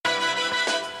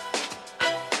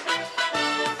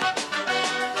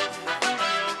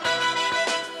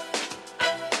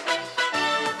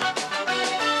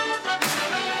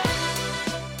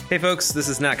Hey folks, this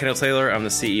is Nat Kendall Taylor. I'm the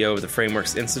CEO of the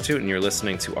Frameworks Institute, and you're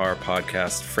listening to our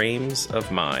podcast, Frames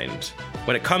of Mind.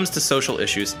 When it comes to social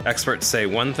issues, experts say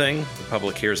one thing, the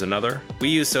public hears another. We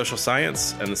use social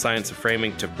science and the science of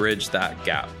framing to bridge that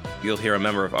gap. You'll hear a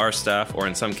member of our staff, or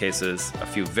in some cases, a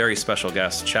few very special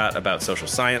guests, chat about social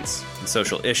science and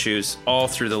social issues, all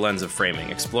through the lens of framing,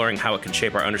 exploring how it can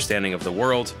shape our understanding of the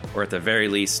world, or at the very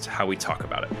least, how we talk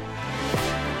about it.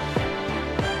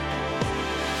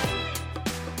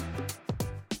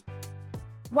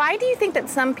 Why do you think that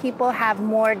some people have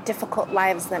more difficult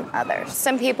lives than others?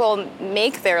 Some people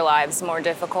make their lives more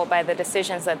difficult by the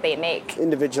decisions that they make.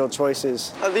 Individual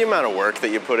choices. The amount of work that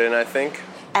you put in, I think.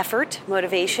 Effort,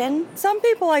 motivation. Some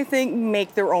people, I think,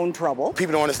 make their own trouble.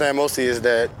 People don't understand mostly is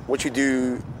that what you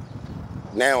do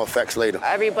now affects later.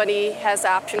 Everybody has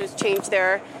the option to change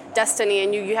their destiny,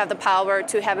 and you have the power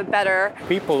to have it better.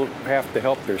 People have to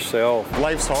help themselves.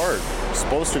 Life's hard. It's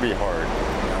supposed to be hard.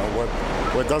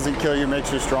 What doesn't kill you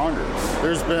makes you stronger.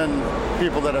 There's been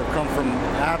people that have come from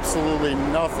absolutely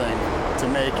nothing to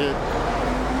make it,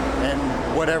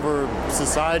 and whatever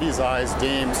society's eyes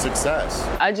deem success.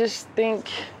 I just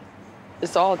think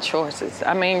it's all choices.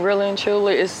 I mean, really and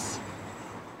truly,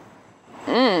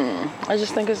 I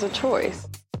just think it's a choice.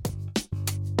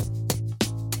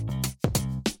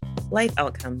 Life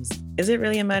outcomes. Is it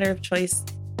really a matter of choice?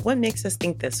 What makes us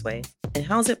think this way? And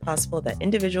how is it possible that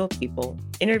individual people,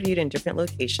 interviewed in different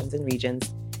locations and regions,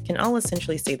 can all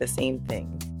essentially say the same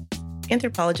thing?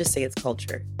 Anthropologists say it's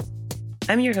culture.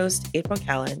 I'm your host, April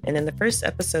Callan, and in the first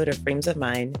episode of Frames of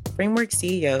Mind, Framework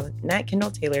CEO Nat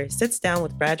Kendall Taylor sits down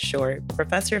with Brad Shore,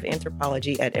 professor of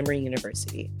anthropology at Emory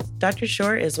University. Dr.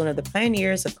 Shore is one of the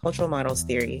pioneers of cultural models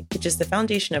theory, which is the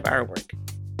foundation of our work.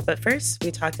 But first,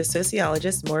 we talk to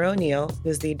sociologist Maura O'Neill, who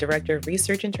is the Director of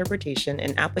Research Interpretation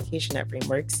and Application at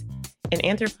Frameworks, and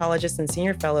anthropologist and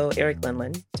senior fellow Eric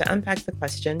Lindland, to unpack the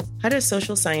question, how does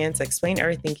social science explain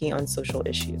our thinking on social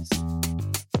issues?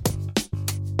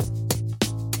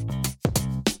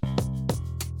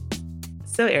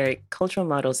 So Eric, cultural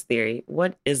models theory,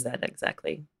 what is that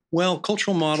exactly? Well,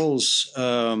 cultural models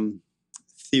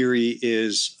theory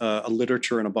is a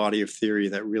literature and a body of theory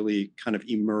that really kind of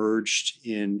emerged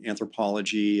in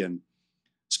anthropology and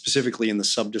specifically in the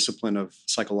subdiscipline of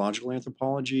psychological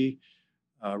anthropology,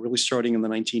 really starting in the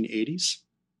 1980s.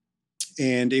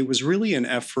 And it was really an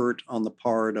effort on the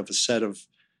part of a set of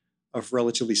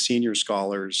relatively senior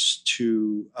scholars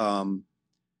to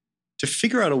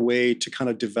figure out a way to kind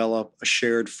of develop a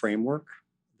shared framework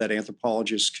that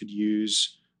anthropologists could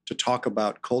use to talk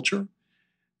about culture.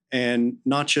 And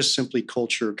not just simply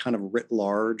culture kind of writ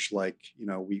large, like,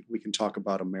 we can talk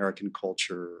about American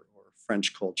culture or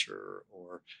French culture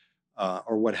or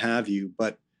what have you,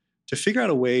 but to figure out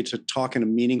a way to talk in a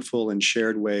meaningful and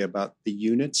shared way about the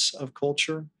units of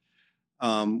culture,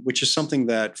 which is something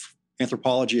that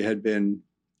anthropology had been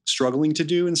struggling to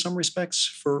do in some respects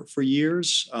for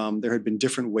years. There had been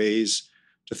different ways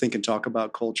to think and talk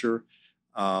about culture.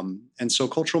 And so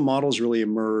cultural models really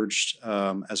emerged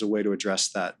as a way to address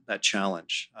that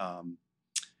challenge.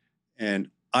 And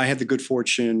I had the good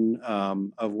fortune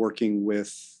of working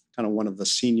with kind of one of the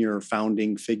senior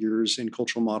founding figures in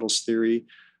cultural models theory,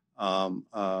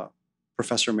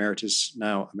 Professor Emeritus,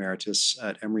 now Emeritus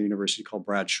at Emory University, called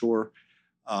Brad Shore,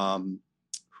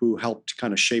 who helped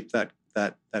kind of shape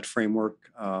that framework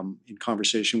in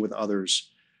conversation with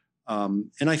others. And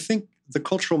I think the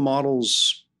cultural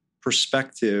models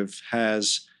perspective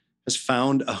has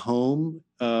found a home,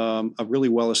 a really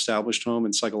well-established home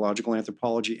in psychological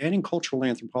anthropology and in cultural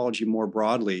anthropology more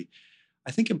broadly.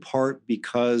 I think in part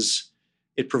because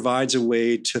it provides a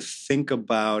way to think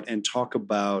about and talk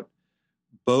about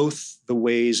both the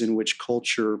ways in which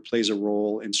culture plays a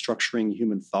role in structuring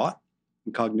human thought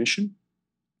and cognition,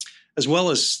 as well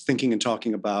as thinking and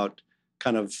talking about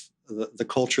kind of the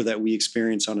culture that we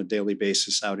experience on a daily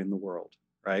basis out in the world,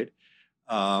 right?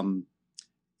 And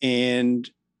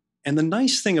the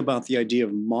nice thing about the idea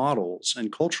of models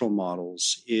and cultural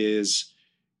models is,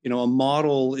 a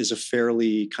model is a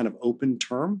fairly kind of open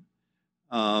term.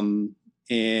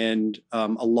 And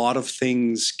a lot of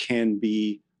things can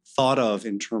be thought of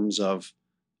in terms of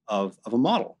a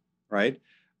model, right?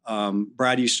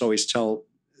 Brad used to always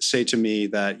say to me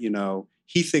that,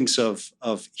 he thinks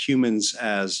of humans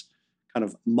as kind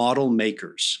of model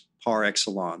makers par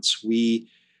excellence.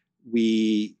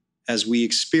 As we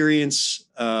experience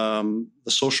the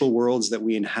social worlds that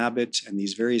we inhabit and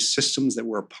these various systems that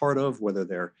we're a part of, whether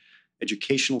they're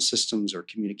educational systems or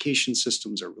communication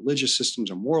systems or religious systems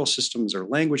or moral systems or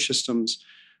language systems,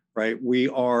 right? We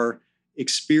are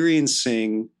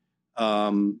experiencing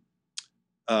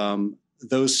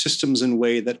those systems in a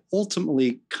way that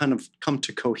ultimately kind of come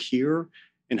to cohere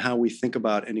in how we think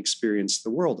about and experience the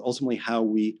world, ultimately how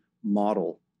we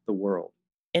model the world.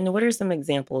 And what are some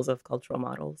examples of cultural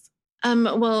models?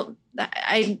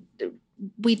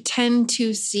 We tend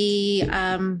to see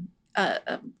a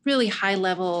really high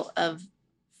level of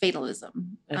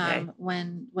fatalism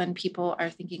when people are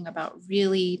thinking about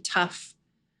really tough,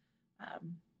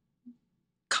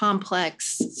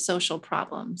 complex social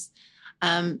problems.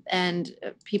 And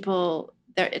people,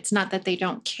 it's not that they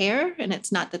don't care, and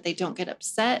it's not that they don't get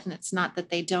upset, and it's not that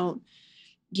they don't,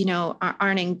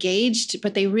 aren't engaged,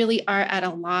 but they really are at a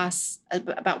loss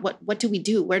about what do we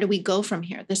do? Where do we go from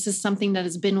here? This is something that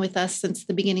has been with us since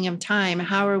the beginning of time.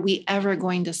 How are we ever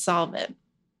going to solve it?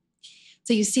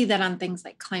 So you see that on things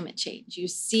like climate change. You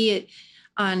see it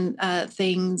on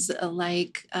things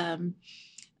like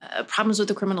problems with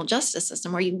the criminal justice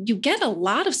system, where you get a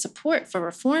lot of support for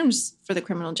reforms for the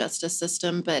criminal justice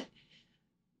system, but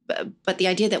the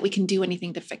idea that we can do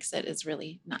anything to fix it is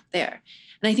really not there.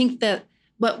 And I think that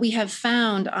what we have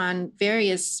found on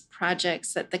various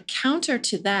projects, that the counter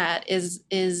to that is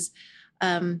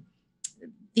the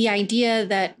idea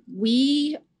that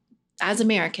we, as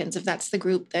Americans, if that's the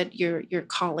group that you're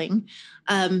calling,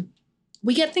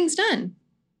 we get things done.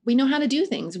 We know how to do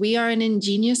things. We are an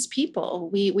ingenious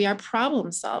people. We are problem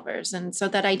solvers. And so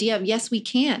that idea of, yes, we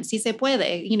can, si se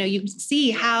puede, you see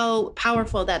how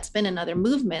powerful that's been in other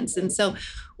movements. And so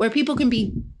where people can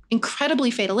be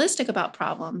incredibly fatalistic about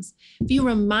problems, if you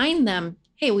remind them,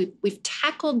 hey, we've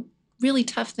tackled really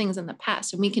tough things in the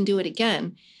past and we can do it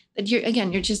again, that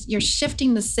you're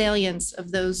shifting the salience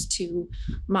of those two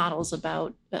models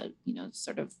about,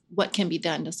 sort of what can be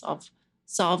done to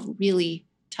solve really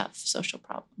tough social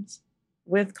problems.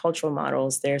 With cultural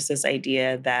models, there's this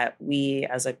idea that we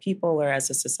as a people or as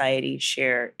a society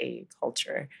share a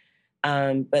culture.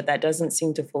 But that doesn't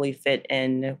seem to fully fit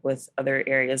in with other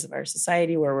areas of our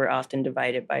society where we're often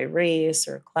divided by race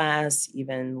or class,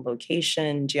 even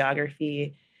location,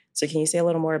 geography. So can you say a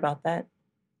little more about that?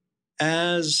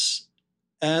 As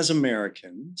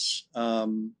Americans,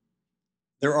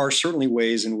 there are certainly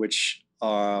ways in which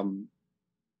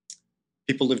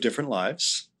people live different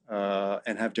lives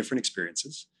and have different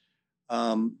experiences.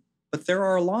 But there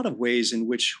are a lot of ways in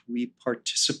which we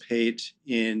participate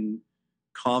in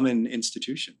common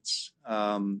institutions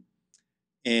and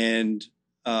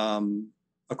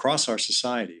across our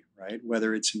society, right?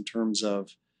 Whether it's in terms of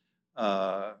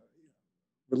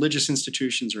religious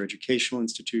institutions or educational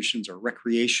institutions or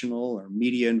recreational or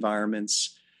media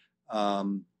environments,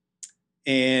 or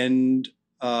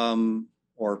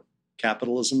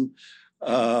capitalism,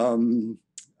 or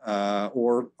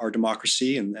our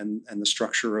democracy and the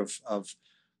structure of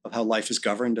how life is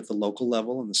governed at the local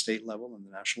level and the state level and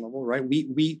the national level, right?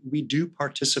 We do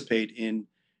participate in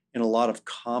a lot of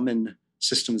common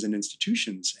systems and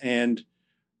institutions, and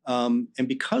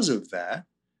because of that,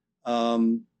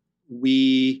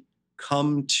 we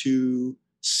come to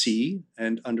see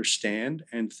and understand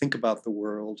and think about the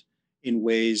world in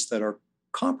ways that are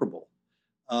comparable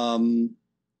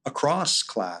across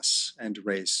class and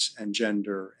race and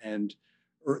gender and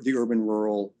the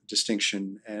urban-rural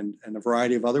distinction and a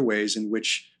variety of other ways in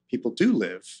which people do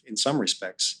live, in some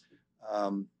respects,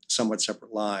 somewhat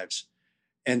separate lives.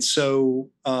 And so,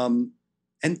 and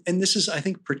this is, I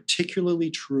think,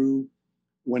 particularly true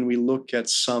when we look at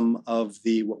some of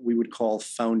what we would call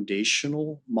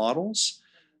foundational models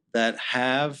that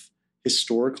have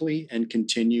historically and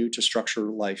continue to structure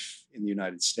life in the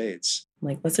United States.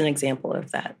 Like, what's an example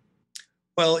of that?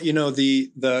 Well,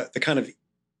 the kind of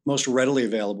most readily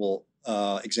available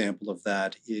example of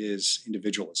that is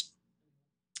individualism,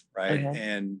 right? Okay.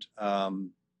 And,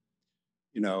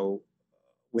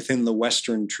 within the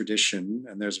Western tradition,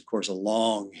 and there's, of course, a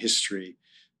long history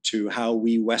to how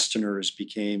we Westerners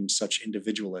became such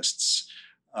individualists.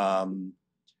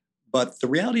 But the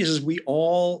reality is we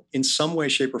all, in some way,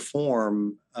 shape, or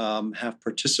form, have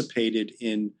participated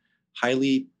in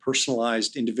highly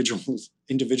personalized, individualized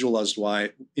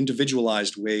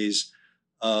ways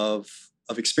of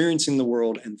experiencing the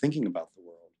world and thinking about the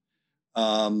world.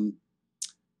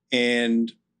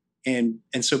 And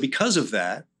so because of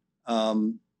that,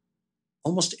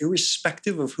 almost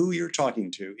irrespective of who you're talking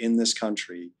to in this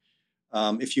country,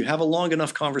 if you have a long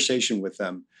enough conversation with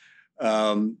them,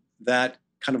 that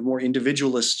kind of more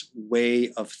individualist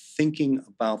way of thinking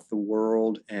about the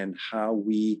world and how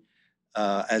we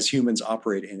as humans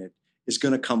operate in it is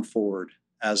going to come forward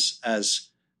as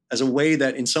a way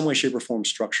that in some way, shape, or form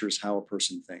structures how a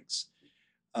person thinks.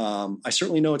 I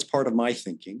certainly know it's part of my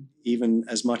thinking, even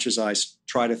as much as I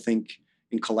try to think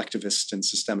in collectivist and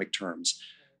systemic terms.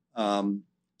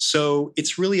 So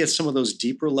it's really at some of those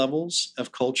deeper levels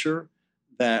of culture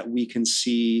that we can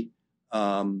see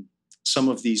some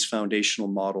of these foundational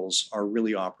models are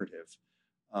really operative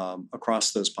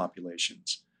across those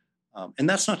populations. And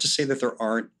that's not to say that there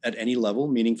aren't at any level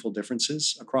meaningful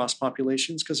differences across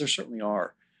populations, because there certainly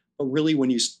are. But really, when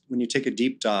you take a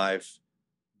deep dive,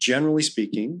 generally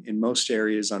speaking, in most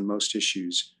areas on most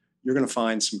issues, you're going to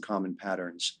find some common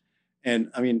patterns.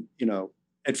 And I mean,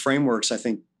 at Frameworks, I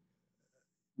think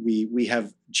we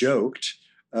have joked,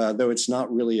 though it's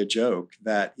not really a joke,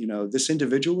 that this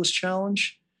individualist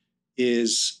challenge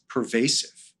is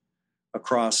pervasive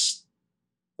across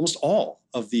almost all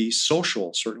of the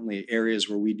social, certainly, areas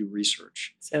where we do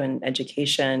research. So in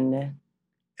education,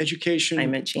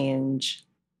 climate change,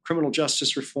 criminal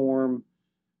justice reform,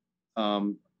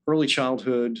 early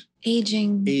childhood,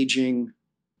 aging,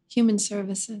 human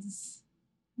services.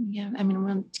 Yeah, I mean,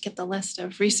 we'll get the list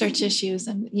of research issues,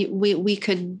 and we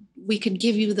could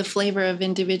give you the flavor of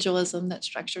individualism that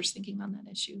structures thinking on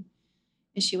that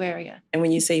issue area. And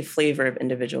when you say flavor of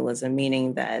individualism,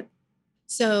 meaning that?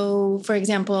 So, for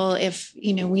example, if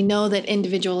we know that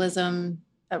individualism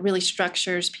really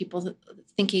structures people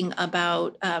thinking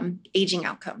about aging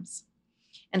outcomes,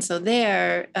 and so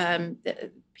there,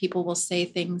 people will say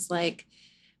things like,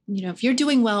 if you're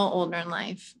doing well older in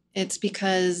life, it's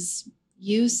because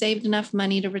you saved enough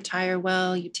money to retire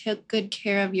well, you took good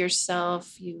care of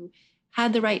yourself, you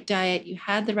had the right diet, you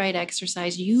had the right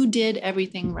exercise, you did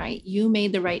everything right, you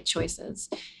made the right choices,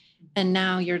 and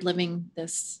now you're living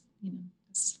this,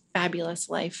 this fabulous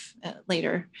life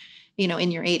later,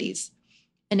 in your 80s.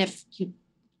 And if you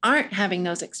aren't having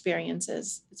those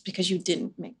experiences, it's because you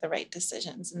didn't make the right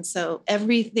decisions. And so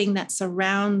everything that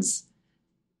surrounds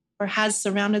or has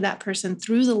surrounded that person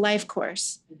through the life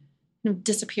course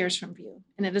disappears from view.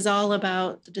 And it is all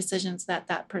about the decisions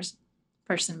that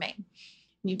person made.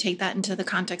 And you take that into the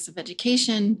context of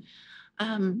education.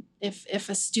 If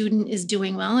a student is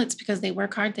doing well, it's because they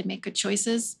work hard, they make good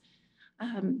choices.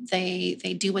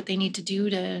 They do what they need to do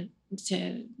to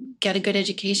get a good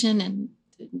education, and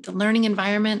the learning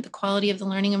environment, the quality of the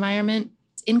learning environment,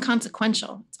 it's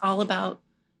inconsequential. It's all about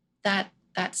that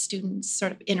student's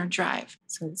sort of inner drive.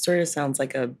 So it sort of sounds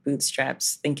like a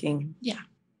bootstraps thinking. Yeah.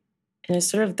 And it's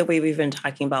sort of the way we've been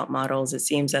talking about models, it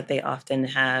seems that they often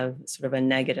have sort of a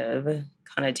negative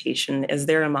connotation. Is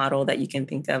there a model that you can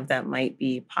think of that might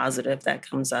be positive that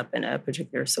comes up in a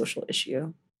particular social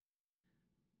issue?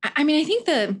 I mean, I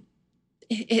think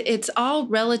it's all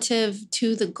relative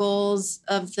to the goals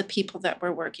of the people that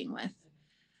we're working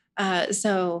with.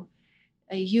 So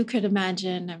you could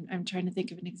imagine, I'm trying to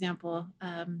think of an example,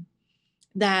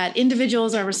 that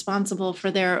individuals are responsible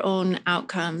for their own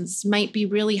outcomes might be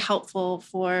really helpful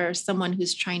for someone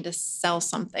who's trying to sell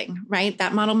something, right?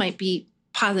 That model might be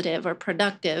positive or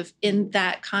productive in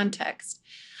that context.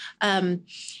 I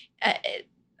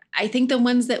think the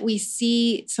ones that we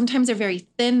see, sometimes they're very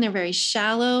thin, they're very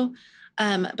shallow,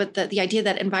 but the idea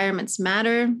that environments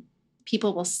matter,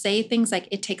 people will say things like,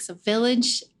 it takes a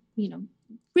village,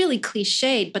 really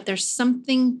cliched, but there's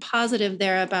something positive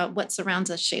there about what surrounds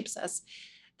us, shapes us,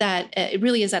 that it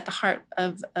really is at the heart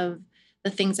of the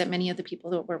things that many of the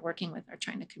people that we're working with are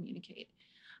trying to communicate.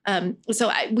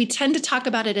 So we tend to talk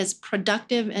about it as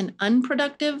productive and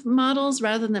unproductive models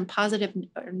rather than positive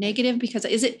or negative, because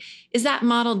is that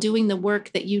model doing the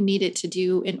work that you need it to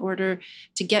do in order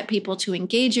to get people to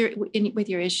engage with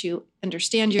your issue,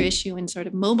 understand your issue, and sort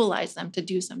of mobilize them to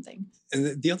do something?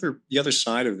 And the other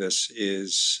side of this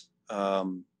is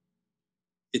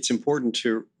it's important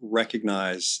to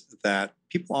recognize that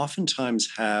people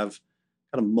oftentimes have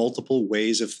kind of multiple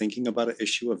ways of thinking about an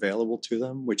issue available to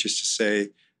them, which is to say,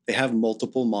 they have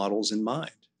multiple models in mind,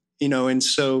 and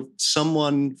so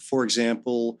someone, for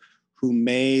example, who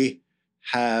may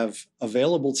have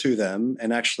available to them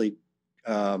and actually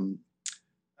a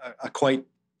quite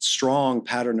strong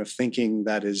pattern of thinking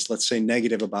that is, let's say,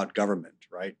 negative about government,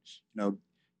 right?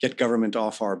 Get government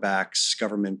off our backs.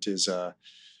 Government is a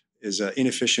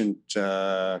inefficient,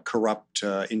 corrupt,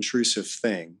 intrusive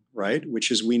thing, right?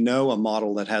 Which is, we know, a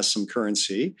model that has some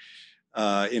currency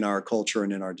in our culture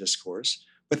and in our discourse.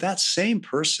 But that same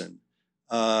person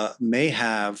may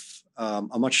have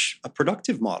a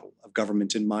productive model of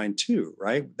government in mind too,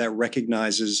 right? That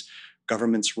recognizes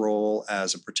government's role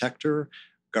as a protector,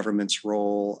 government's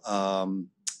role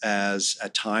as,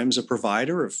 at times, a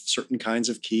provider of certain kinds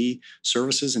of key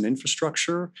services and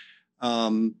infrastructure.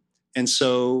 And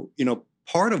so,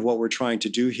 part of what we're trying to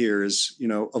do here is,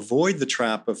 avoid the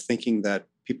trap of thinking that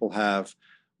people have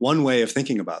one way of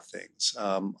thinking about things.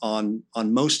 On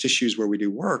most issues where we do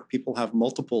work, people have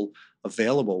multiple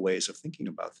available ways of thinking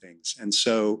about things. And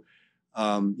so,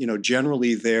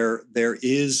 generally there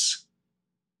is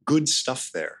good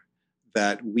stuff there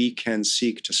that we can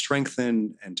seek to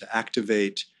strengthen and to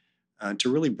activate,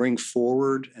 to really bring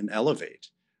forward and elevate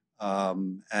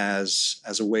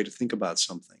as a way to think about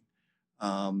something.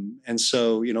 And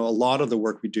so, a lot of the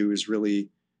work we do is really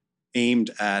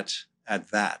aimed at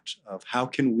that, of how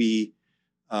can we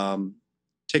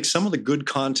take some of the good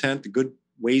content, the good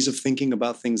ways of thinking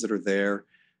about things that are there,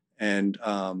 and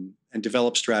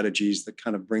develop strategies that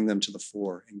kind of bring them to the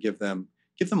fore and give them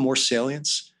more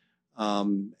salience,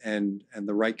 and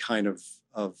the right kind of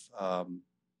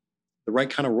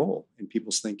role in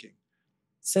people's thinking.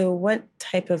 So what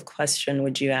type of question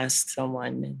would you ask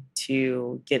someone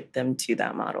to get them to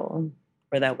that model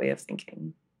or that way of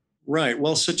thinking? Right.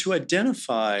 Well, so to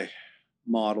identify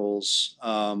models,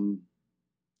 and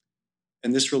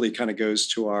this really kind of goes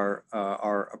to our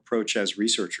approach as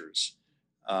researchers.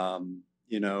 Our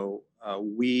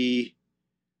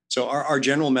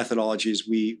general methodologies,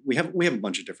 we have a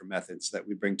bunch of different methods that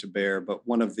we bring to bear, but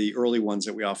one of the early ones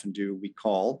that we often do, we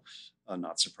call,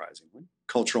 not surprisingly,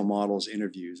 cultural models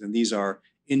interviews. And these are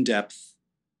in-depth,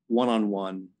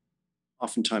 one-on-one,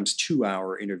 oftentimes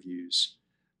 2-hour interviews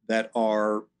that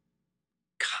are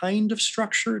kind of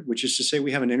structured, which is to say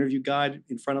we have an interview guide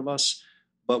in front of us,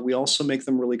 but we also make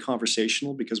them really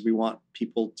conversational because we want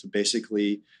people to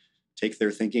basically take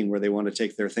their thinking where they want to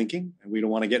take their thinking, and we don't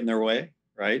want to get in their way,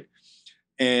 right?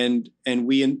 And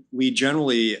we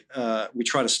generally we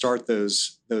try to start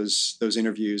those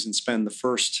interviews and spend the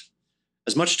first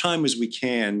as much time as we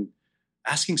can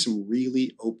asking some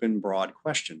really open, broad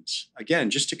questions.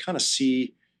 Again, just to kind of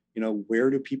see,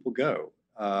 where do people go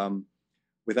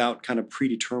without kind of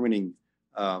predetermining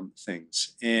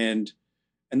things, and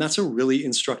that's a really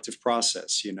instructive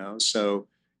process, So,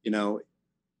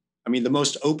 the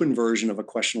most open version of a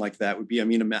question like that would be,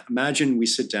 imagine we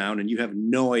sit down and you have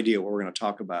no idea what we're going to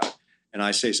talk about. And I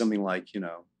say something like,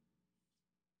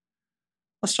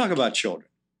 let's talk about children.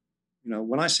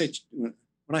 When I say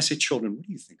children, what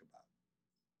do you think about?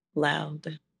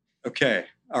 Loud. Okay.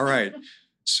 All right.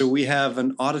 So we have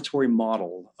an auditory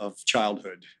model of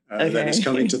childhood that is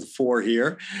coming to the fore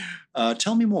here.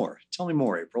 Tell me more. Tell me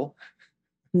more, April.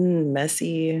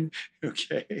 Messy.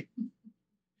 Okay.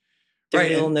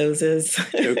 Dirty little noses.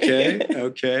 Okay.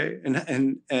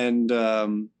 And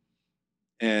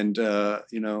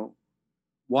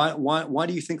why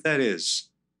do you think that is?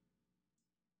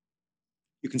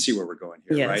 You can see where we're going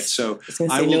here, right? So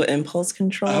I will, no impulse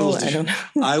control. I don't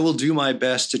know. I will do my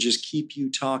best to just keep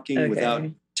you talking without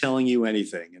telling you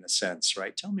anything, in a sense,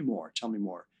 right? Tell me more. Tell me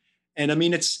more. And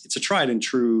it's a tried and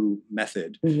true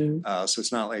method. Mm-hmm. So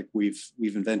it's not like we've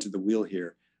invented the wheel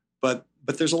here, but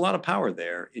there's a lot of power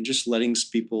there in just letting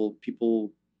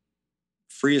people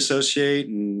free associate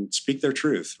and speak their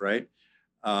truth, right?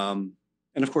 And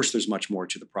of course, there's much more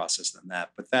to the process than that,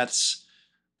 but that's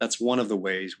one of the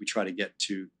ways we try to get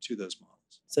to those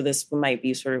models. So this might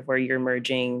be sort of where you're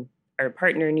merging our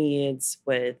partner needs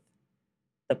with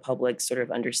the public sort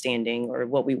of understanding, or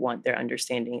what we want their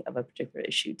understanding of a particular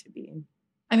issue to be.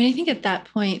 I think at that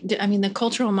point, the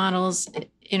cultural models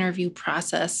interview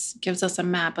process gives us a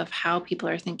map of how people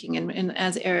are thinking. And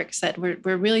as Eric said,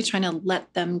 we're really trying to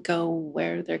let them go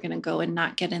where they're going to go and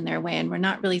not get in their way. And we're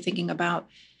not really thinking about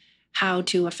how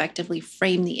to effectively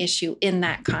frame the issue in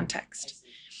that context.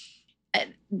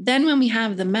 Then when we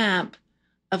have the map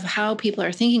of how people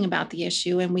are thinking about the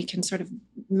issue, and we can sort of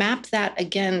map that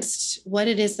against what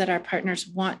it is that our partners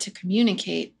want to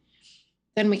communicate,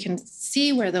 then we can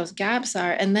see where those gaps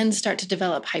are and then start to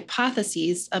develop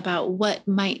hypotheses about what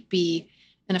might be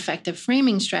an effective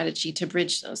framing strategy to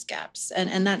bridge those gaps.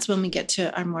 And that's when we get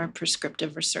to our more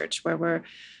prescriptive research, where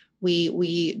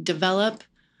we develop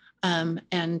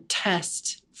and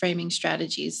test framing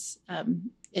strategies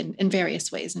in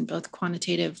various ways, in both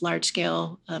quantitative,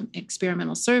 large-scale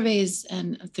experimental surveys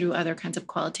and through other kinds of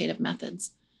qualitative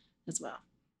methods as well.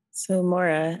 So,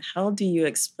 Maura, how do you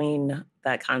explain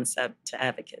that concept to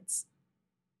advocates?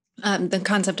 The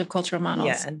concept of cultural models.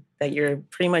 Yeah, that you're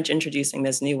pretty much introducing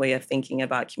this new way of thinking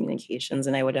about communications.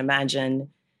 And I would imagine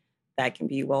that can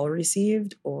be well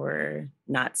received or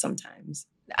not sometimes.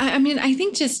 I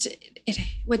think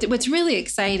what's really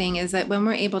exciting is that when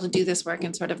we're able to do this work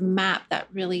and sort of map that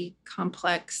really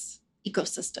complex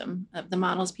ecosystem of the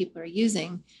models people are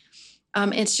using,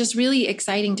 it's just really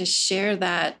exciting to share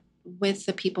that with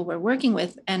the people we're working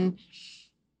with, and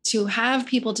to have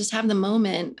people just have the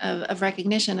moment of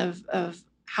recognition of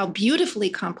how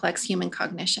beautifully complex human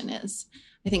cognition is,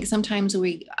 I think sometimes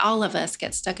all of us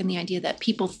get stuck in the idea that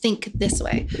people think this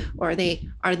way, or they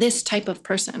are this type of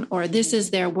person, or this is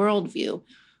their worldview,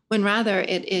 when rather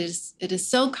it is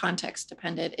so context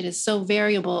dependent. It is so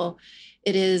variable.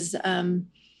 It is,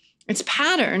 it's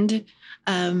patterned,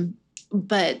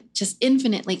 but just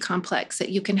infinitely complex, that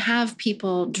you can have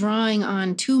people drawing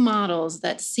on two models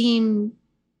that seem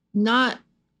not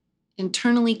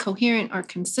internally coherent or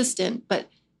consistent, but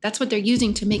that's what they're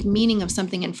using to make meaning of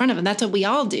something in front of them. That's what we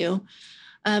all do.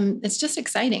 It's just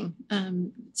exciting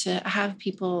to have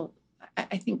people,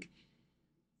 I think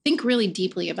really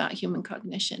deeply about human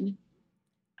cognition.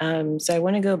 So I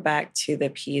want to go back to the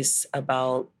piece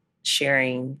about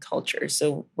sharing culture.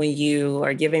 So when you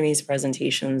are giving these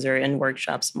presentations or in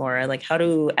workshops more, like, how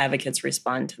do advocates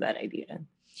respond to that idea?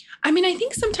 I mean, I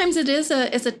think sometimes it's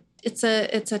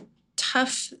a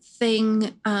tough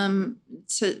thing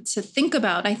to think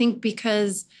about. I think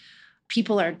because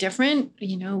people are different.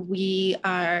 You know, we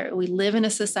live in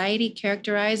a society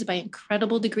characterized by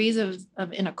incredible degrees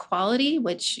of inequality,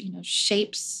 which, you know,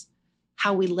 shapes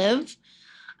how we live.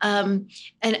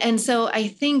 And so I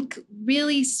think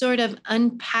really sort of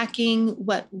unpacking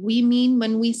what we mean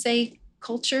when we say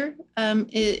culture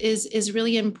is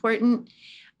really important.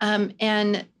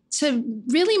 And to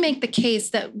really make the case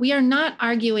that we are not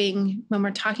arguing when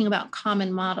we're talking about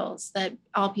common models that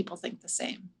all people think the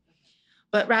same,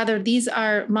 but rather these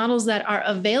are models that are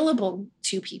available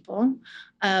to people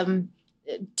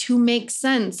to make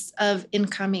sense of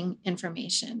incoming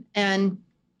information. And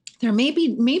there may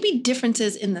be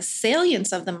differences in the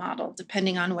salience of the model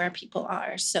depending on where people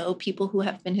are. So people who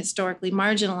have been historically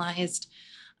marginalized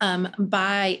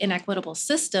by inequitable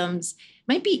systems,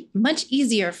 might be much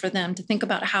easier for them to think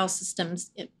about how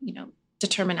systems, you know,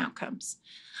 determine outcomes.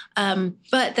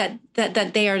 But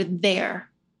that they are there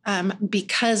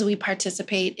because we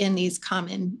participate in these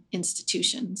common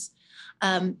institutions.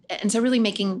 And so really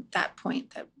making that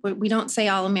point that we don't say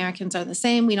all Americans are the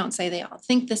same. We don't say they all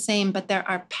think the same, but there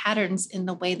are patterns in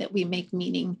the way that we make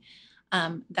meaning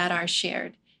that are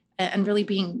shared, and really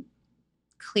being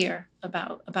clear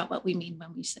about what we mean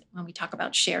when we talk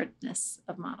about sharedness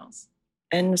of models.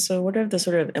 And so what are the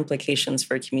sort of implications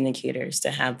for communicators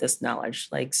to have this knowledge?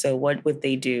 Like, so what would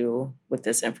they do with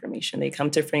this information? They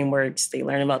come to frameworks, they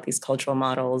learn about these cultural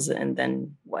models, and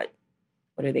then what?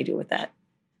 What do they do with that?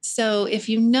 So if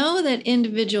you know that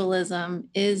individualism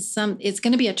is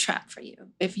going to be a trap for you,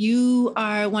 if you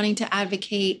are wanting to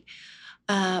advocate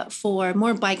for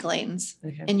more bike lanes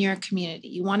in your community,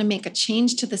 you want to make a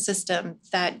change to the system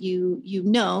that you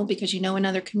know, because you know in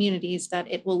other communities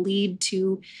that it will lead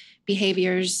to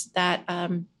behaviors that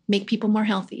make people more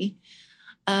healthy.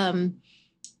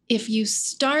 If you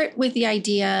start with the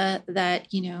idea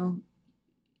that, you know,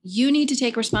 you need to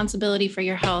take responsibility for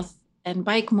your health and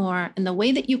bike more, and the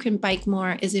way that you can bike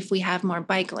more is if we have more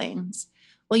bike lanes,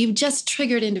 well, you've just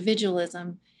triggered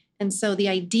individualism. And so the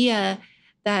idea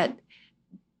that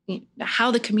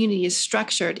how the community is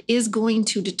structured is going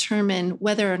to determine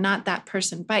whether or not that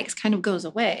person bikes kind of goes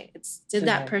away. It's did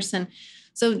that person.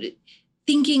 So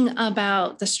thinking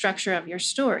about the structure of your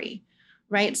story,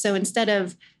 right? So instead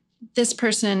of this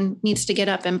person needs to get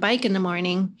up and bike in the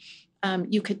morning,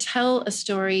 you could tell a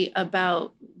story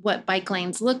about what bike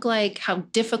lanes look like, how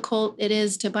difficult it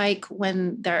is to bike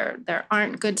when there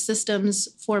aren't good systems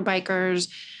for bikers.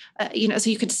 You know, so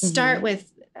you could start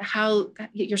with how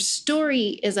your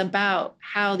story is about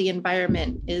how the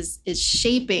environment is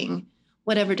shaping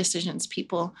whatever decisions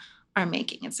people are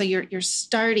making. And so you're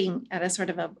starting at a sort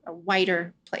of a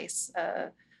wider place,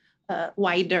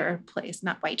 wider place,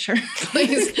 not whiter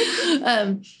place.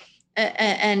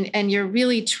 And you're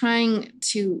really trying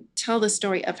to tell the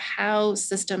story of how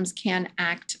systems can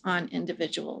act on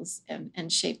individuals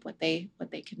and shape what they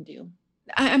can do.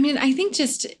 I mean, I think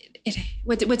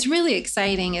what's really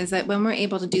exciting is that when we're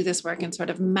able to do this work and sort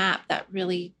of map that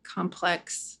really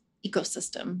complex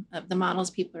ecosystem of the models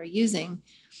people are using,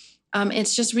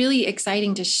 it's just really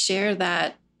exciting to share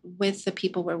that with the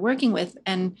people we're working with,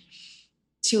 and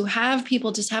to have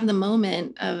people just have the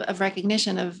moment of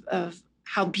recognition of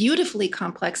how beautifully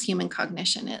complex human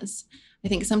cognition is. I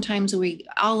think sometimes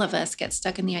all of us get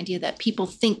stuck in the idea that people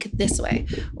think this way,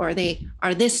 or they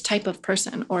are this type of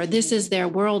person, or this is their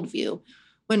worldview,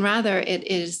 when rather it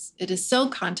is so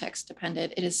context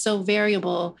dependent. It is so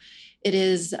variable. It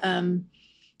is,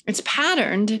 it's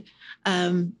patterned,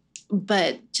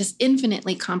 but just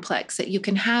infinitely complex, that you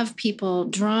can have people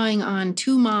drawing on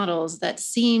two models that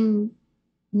seem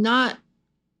not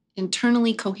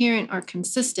internally coherent or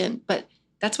consistent, but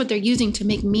that's what they're using to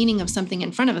make meaning of something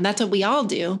in front of them. That's what we all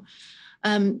do.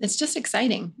 It's just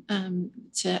exciting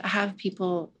to have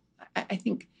people, I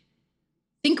think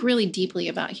really deeply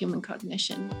about human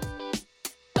cognition.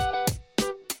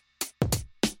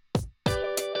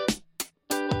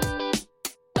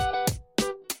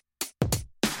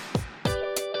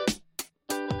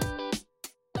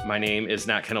 My name is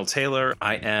Nat Kendall Taylor.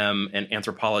 I am an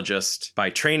anthropologist by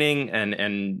training, and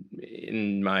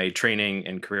in my training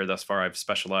and career thus far, I've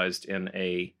specialized in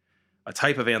a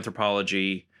type of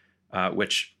anthropology,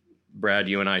 which Brad,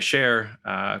 you and I share,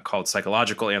 called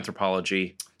psychological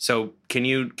anthropology. So can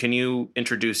you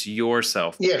introduce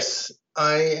yourself? Yes,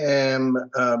 I am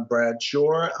Brad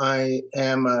Shore. I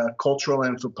am a cultural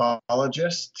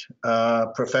anthropologist,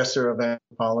 professor of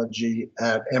anthropology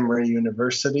at Emory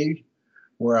University,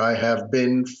 where I have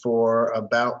been for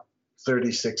about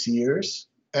 36 years.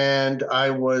 And I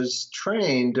was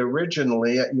trained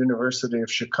originally at University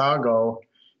of Chicago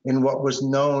in what was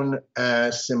known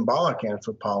as symbolic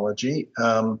anthropology.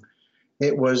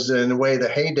 It was, in a way, the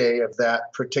heyday of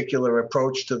that particular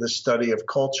approach to the study of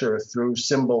culture through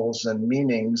symbols and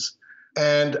meanings.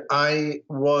 And I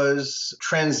was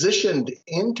transitioned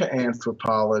into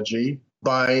anthropology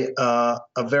by a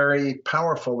very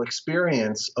powerful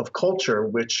experience of culture,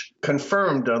 which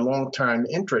confirmed a long-time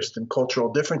interest in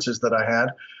cultural differences that I had.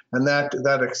 And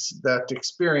that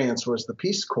experience was the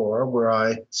Peace Corps, where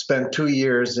I spent 2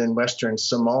 years in Western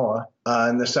Samoa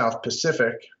in the South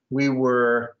Pacific. We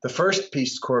were the first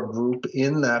Peace Corps group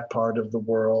in that part of the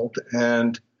world,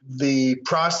 and the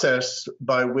process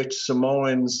by which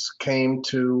Samoans came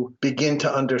to begin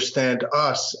to understand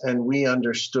us and we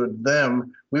understood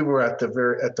them, we were at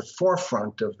the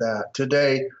forefront of that.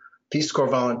 Today, Peace Corps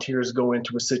volunteers go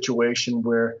into a situation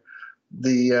where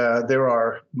there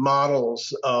are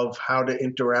models of how to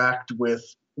interact with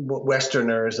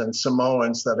Westerners and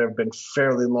Samoans that have been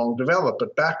fairly long developed.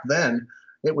 But back then,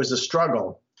 it was a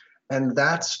struggle. And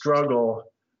that struggle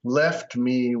left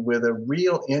me with a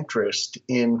real interest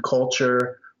in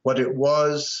culture, what it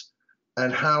was,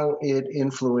 and how it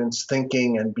influenced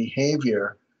thinking and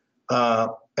behavior.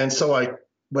 And so I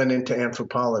went into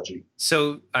anthropology.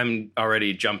 So I'm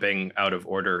already jumping out of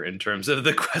order in terms of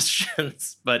the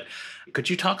questions, but could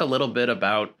you talk a little bit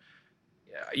about,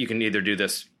 you can either do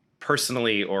this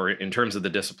personally or in terms of the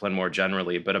discipline more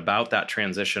generally, but about that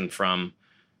transition from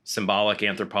symbolic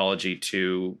anthropology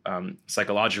to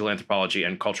psychological anthropology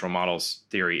and cultural models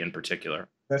theory in particular?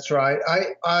 That's right.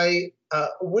 I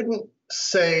wouldn't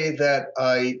say that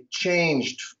I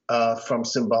changed from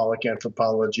symbolic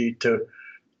anthropology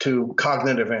to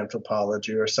cognitive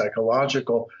anthropology or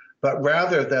psychological, but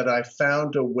rather that I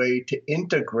found a way to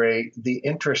integrate the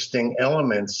interesting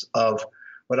elements of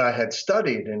what I had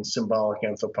studied in symbolic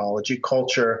anthropology,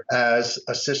 culture as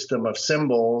a system of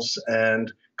symbols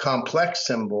and complex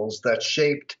symbols that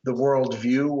shaped the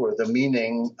worldview or the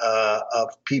meaning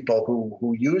of people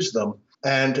who use them.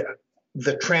 And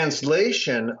the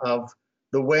translation of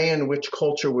the way in which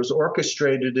culture was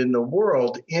orchestrated in the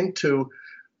world into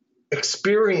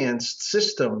experienced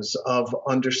systems of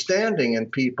understanding in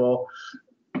people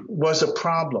was a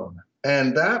problem.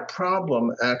 And that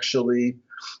problem actually,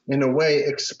 in a way,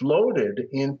 exploded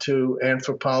into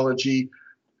anthropology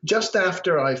just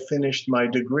after I finished my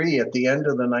degree at the end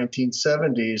of the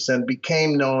 1970s and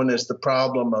became known as the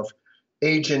problem of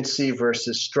agency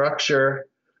versus structure,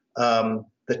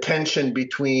 the tension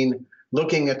between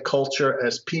looking at culture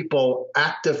as people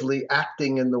actively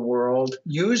acting in the world,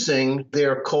 using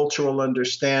their cultural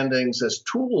understandings as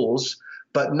tools,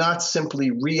 but not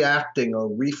simply reacting or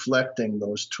reflecting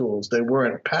those tools. They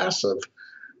weren't passive.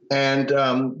 And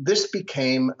this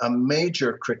became a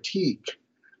major critique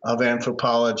of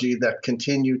anthropology that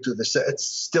continued it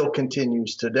still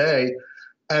continues today,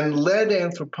 and led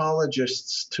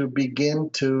anthropologists to begin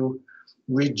to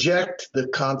reject the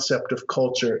concept of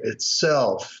culture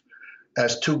itself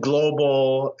as too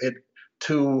global,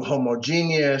 too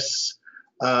homogeneous,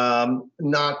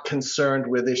 not concerned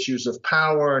with issues of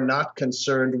power, not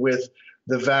concerned with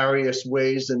the various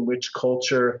ways in which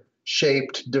culture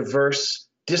shaped diverse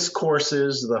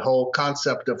discourses, the whole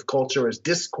concept of culture as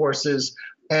discourses.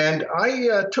 And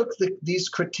I took these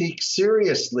critiques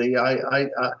seriously,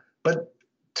 but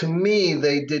to me,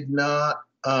 they did not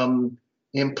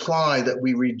imply that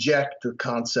we reject the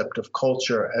concept of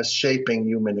culture as shaping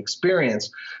human experience.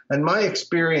 And my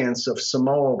experience of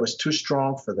Samoa was too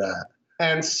strong for that.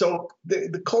 And so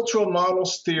the cultural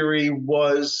models theory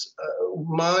was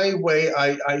my way.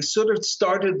 I sort of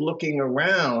started looking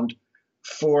around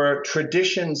for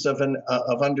traditions of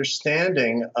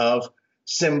understanding of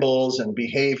symbols and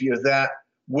behavior that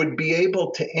would be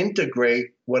able to integrate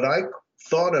what I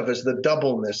thought of as the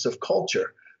doubleness of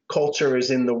culture. culture is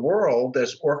in the world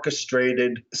as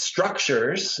orchestrated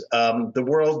structures. The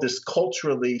world is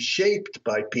culturally shaped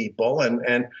by people,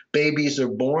 and babies are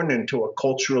born into a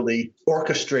culturally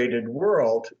orchestrated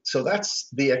world. So that's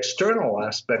the external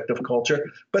aspect of culture.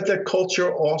 But that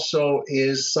culture also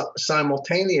is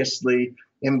simultaneously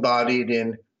embodied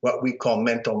in what we call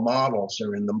mental models,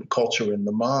 or in the culture in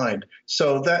the mind.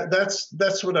 So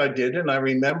that's what I did. And I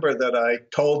remember that I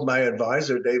told my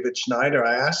advisor, David Schneider,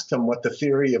 I asked him what the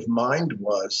theory of mind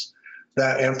was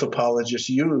that anthropologists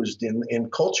used in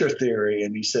culture theory.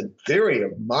 And he said, theory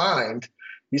of mind?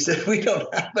 He said, we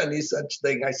don't have any such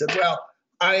thing. I said, well,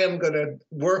 I am going to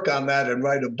work on that and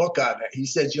write a book on it. He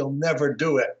said, you'll never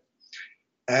do it.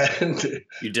 And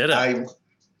you did it.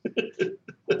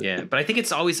 Yeah, but I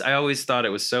think I always thought it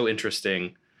was so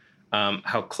interesting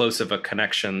how close of a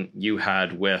connection you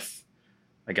had with,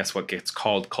 I guess, what gets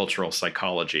called cultural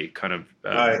psychology, kind of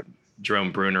right.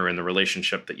 Jerome Bruner and the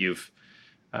relationship that you've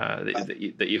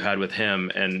that you had with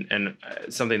him, and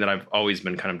something that I've always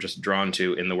been kind of just drawn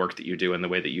to in the work that you do and the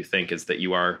way that you think is that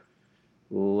you are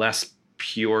less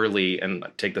purely, and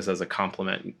take this as a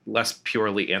compliment, less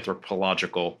purely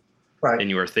anthropological right. in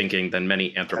your thinking than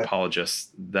many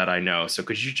anthropologists that I know. So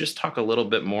could you just talk a little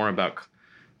bit more about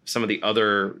some of the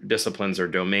other disciplines or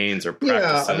domains or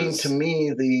practices? Yeah, I mean, to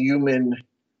me, the human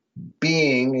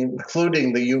being,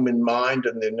 including the human mind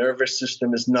and the nervous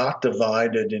system, is not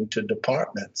divided into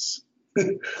departments.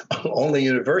 Only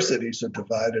universities are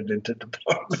divided into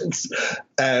departments.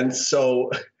 And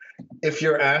so if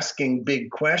you're asking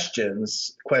big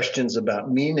questions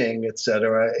about meaning, et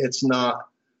cetera, it's not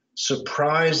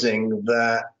surprising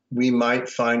that we might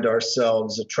find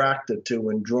ourselves attracted to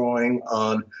and drawing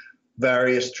on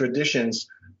various traditions.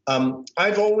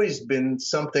 I've always been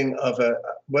something of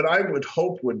what I would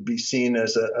hope would be seen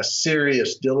as a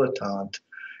serious dilettante,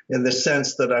 in the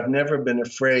sense that I've never been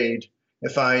afraid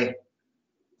if I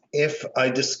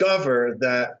discover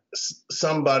that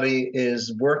somebody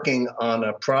is working on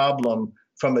a problem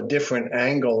from a different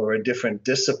angle or a different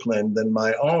discipline than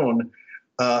my own.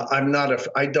 I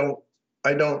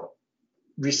don't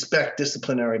respect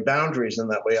disciplinary boundaries in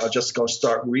that way. I'll just go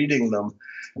start reading them.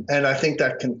 And I think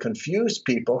that can confuse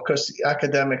people, because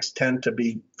academics tend to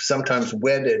be sometimes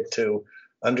wedded to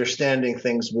understanding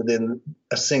things within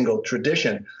a single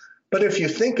tradition. But if you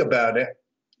think about it,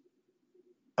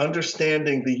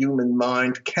 understanding the human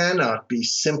mind cannot be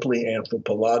simply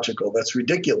anthropological. That's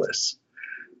ridiculous.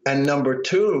 And number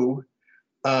two,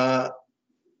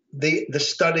 the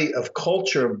study of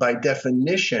culture, by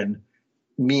definition,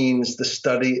 means the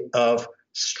study of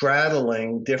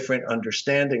straddling different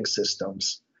understanding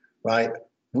systems, right?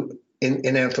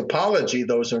 In anthropology,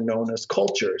 those are known as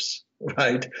cultures,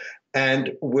 right?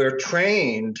 And we're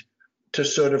trained to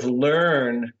sort of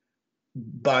learn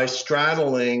by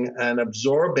straddling and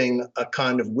absorbing a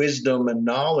kind of wisdom and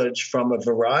knowledge from a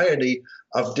variety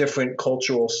of different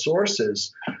cultural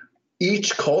sources.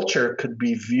 Each culture could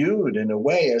be viewed in a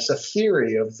way as a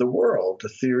theory of the world, a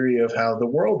theory of how the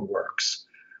world works.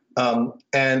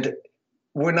 And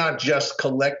we're not just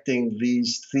collecting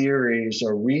these theories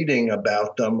or reading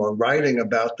about them or writing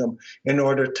about them in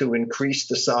order to increase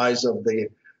the size of the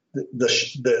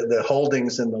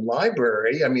holdings in the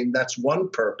library. I mean, that's one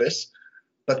purpose.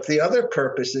 But the other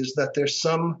purpose is that there's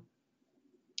some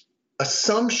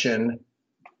assumption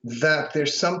that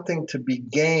there's something to be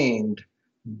gained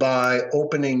by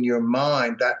opening your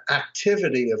mind, that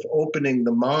activity of opening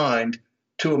the mind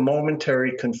to a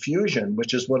momentary confusion,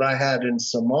 which is what I had in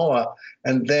Samoa.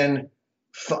 And then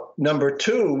number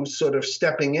two, sort of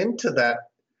stepping into that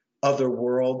other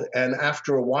world, and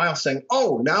after a while saying,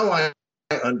 oh, now I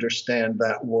understand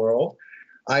that world.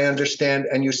 I understand,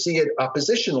 and you see it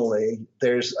oppositionally.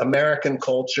 There's American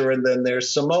culture, and then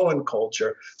there's Samoan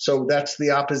culture. So that's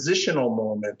the oppositional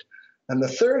moment. And the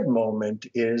third moment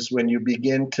is when you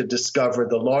begin to discover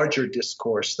the larger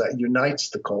discourse that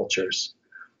unites the cultures.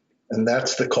 And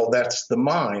that's the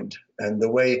mind and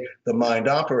the way the mind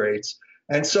operates.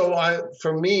 And so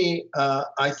for me,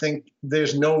 I think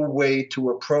there's no way to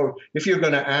approach, if you're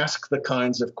going to ask the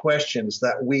kinds of questions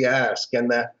that we ask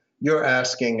and that you're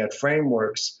asking at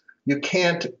Frameworks, you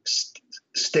can't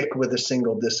stick with a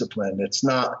single discipline. It's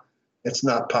not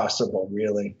possible,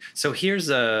 really. So here's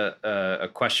a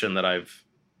question that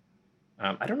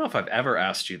I don't know if I've ever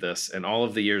asked you this in all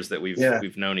of the years that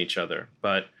we've known each other,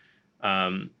 but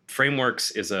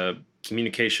Frameworks is a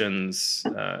communications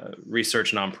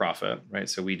research nonprofit, right?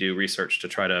 So we do research to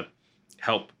try to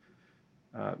help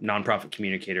nonprofit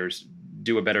communicators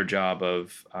do a better job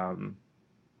of kind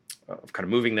of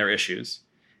moving their issues.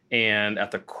 And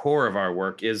at the core of our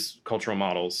work is cultural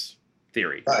models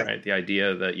theory, right? The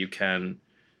idea that you can,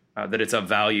 that it's of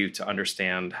value to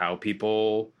understand how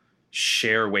people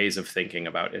share ways of thinking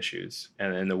about issues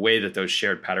and the way that those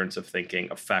shared patterns of thinking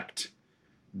affect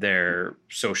their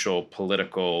social,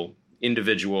 political,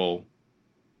 individual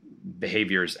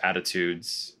behaviors,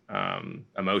 attitudes,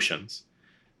 emotions.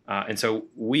 And so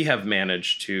we have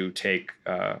managed to take,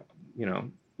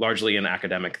 largely an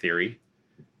academic theory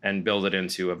and build it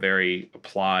into a very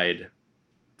applied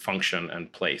function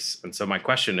and place. And so my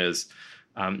question is,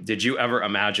 did you ever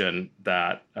imagine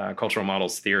that cultural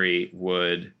models theory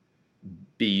would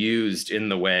be used in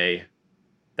the way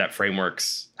that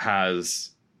Frameworks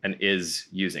has and is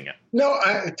using it? No,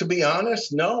 to be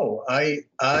honest, no. I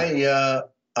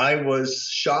was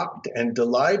shocked and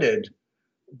delighted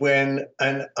when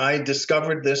I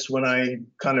discovered this when I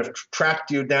kind of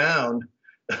tracked you down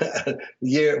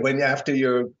after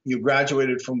you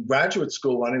graduated from graduate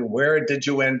school, wondering where did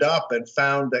you end up, and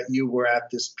found that you were at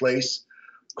this place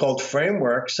called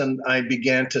Frameworks, and I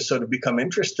began to sort of become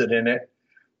interested in it.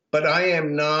 But I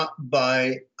am not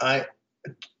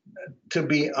to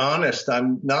be honest,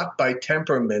 I'm not by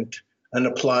temperament an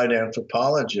applied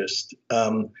anthropologist.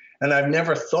 And I've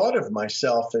never thought of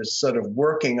myself as sort of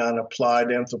working on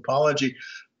applied anthropology.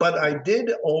 But I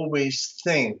did always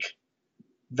think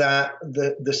that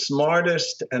the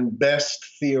smartest and best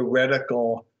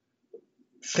theoretical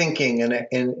thinking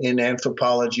in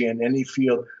anthropology in any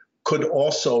field could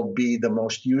also be the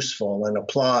most useful and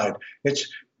applied. It's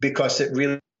because it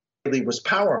really was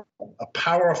powerful. A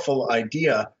powerful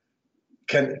idea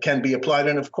can be applied.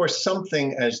 And of course,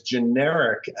 something as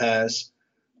generic as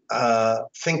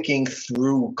thinking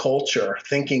through culture,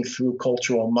 thinking through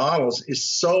cultural models is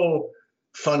so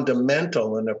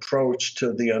fundamental an approach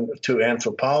to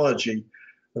anthropology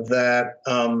that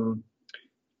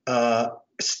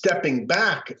stepping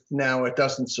back now, it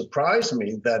doesn't surprise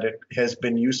me that it has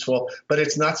been useful, but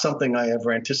it's not something I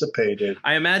ever anticipated.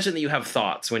 I imagine that you have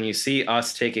thoughts when you see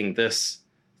us taking this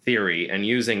theory and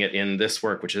using it in this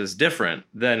work, which is different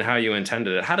than how you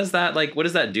intended it. How does that, what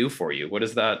does that do for you? What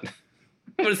does that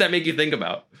make you think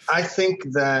about? I think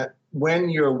that when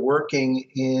you're working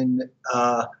in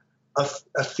a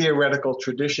theoretical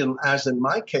tradition, as in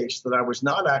my case, that I was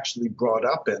not actually brought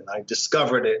up in, I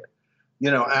discovered it,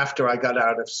 after I got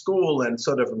out of school and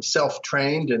sort of am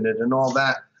self-trained in it and all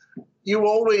that, you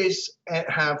always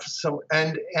have some,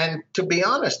 and to be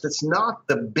honest, it's not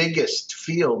the biggest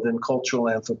field in cultural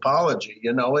anthropology.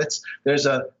 There's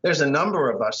a number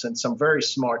of us and some very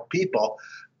smart people,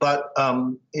 but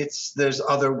there's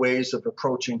other ways of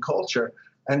approaching culture.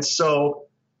 And so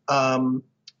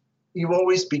you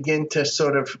always begin to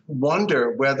sort of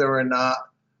wonder whether or not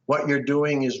what you're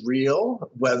doing is real,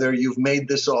 whether you've made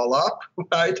this all up,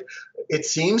 right? It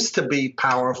seems to be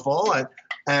powerful.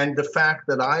 And the fact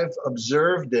that I've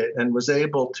observed it and was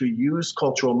able to use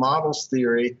cultural models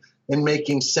theory in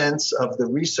making sense of the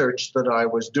research that I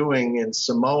was doing in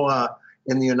Samoa,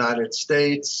 in the United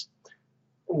States,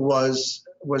 was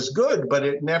good, but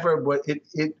it never,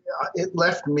 it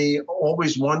left me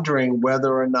always wondering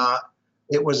whether or not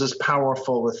it was as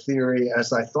powerful a theory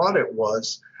as I thought it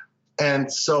was.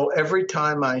 And so every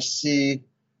time I see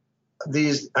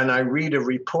these, and I read a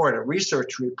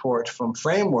research report from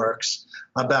Frameworks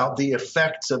about the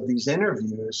effects of these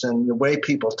interviews and the way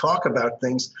people talk about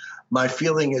things, my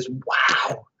feeling is,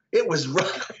 wow, it was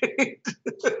right.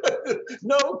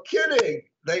 No kidding.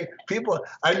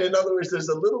 In other words, there's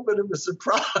a little bit of a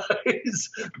surprise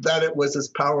that it was as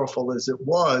powerful as it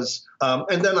was.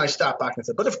 And then I stopped back and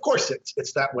said, but of course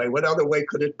it's that way. What other way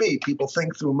could it be? People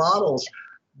think through models.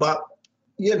 But,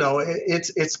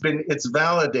 it's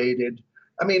validated.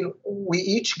 I mean, we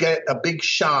each get a big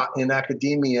shot in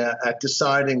academia at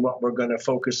deciding what we're going to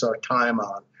focus our time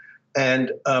on.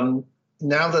 And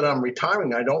now that I'm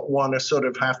retiring, I don't want to sort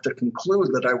of have to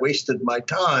conclude that I wasted my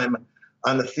time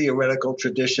on a theoretical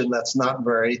tradition that's not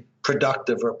very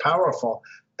productive or powerful.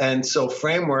 And so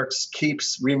Frameworks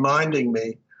keeps reminding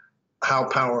me how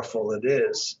powerful it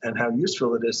is and how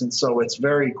useful it is. And so it's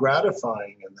very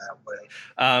gratifying in that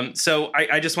way. So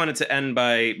I just wanted to end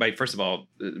by first of all,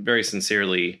 very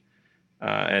sincerely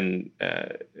and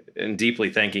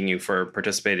deeply thanking you for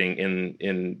participating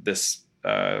in this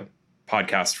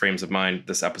podcast, Frames of Mind,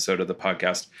 this episode of the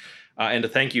podcast, and to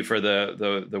thank you for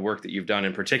the work that you've done,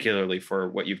 and particularly for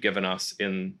what you've given us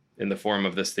in the form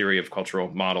of this theory of cultural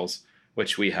models,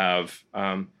 which we have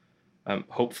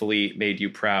hopefully made you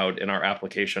proud in our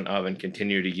application of and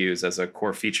continue to use as a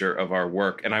core feature of our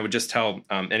work. And I would just tell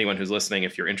anyone who's listening,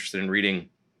 if you're interested in reading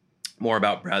more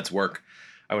about Brad's work,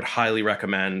 I would highly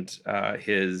recommend I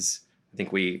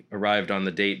think we arrived on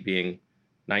the date being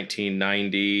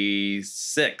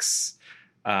 1996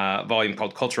 volume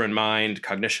called Culture and Mind,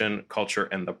 Cognition, Culture,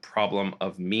 and the Problem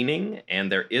of Meaning.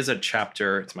 And there is a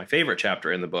chapter, it's my favorite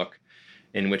chapter in the book,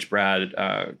 in which Brad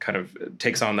kind of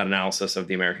takes on that analysis of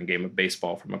the American game of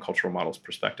baseball from a cultural models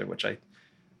perspective, which I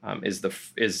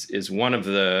is one of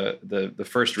the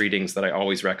first readings that I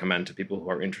always recommend to people who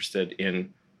are interested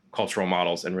in cultural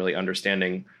models and really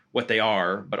understanding what they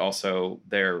are, but also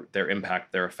their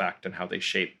impact, their effect, and how they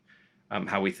shape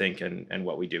how we think and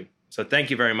what we do. So thank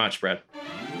you very much, Brad.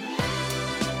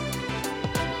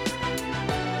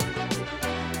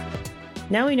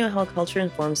 Now we know how culture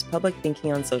informs public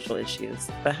thinking on social issues,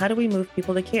 but how do we move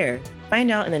people to care? Find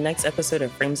out in the next episode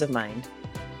of Frames of Mind.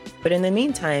 But in the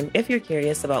meantime, if you're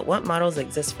curious about what models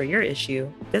exist for your issue,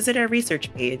 visit our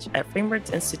research page at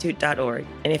frameworksinstitute.org.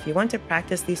 And if you want to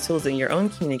practice these tools in your own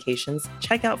communications,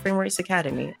 check out Frameworks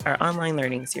Academy, our online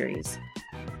learning series.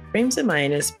 Frames of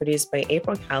Mind is produced by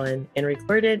April Callan and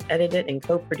recorded, edited, and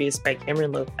co-produced by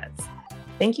Cameron Lopez.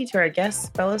 Thank you to our guests,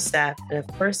 fellow staff, and of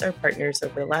course our partners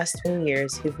over the last 20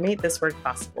 years who've made this work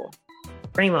possible.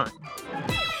 Frame on.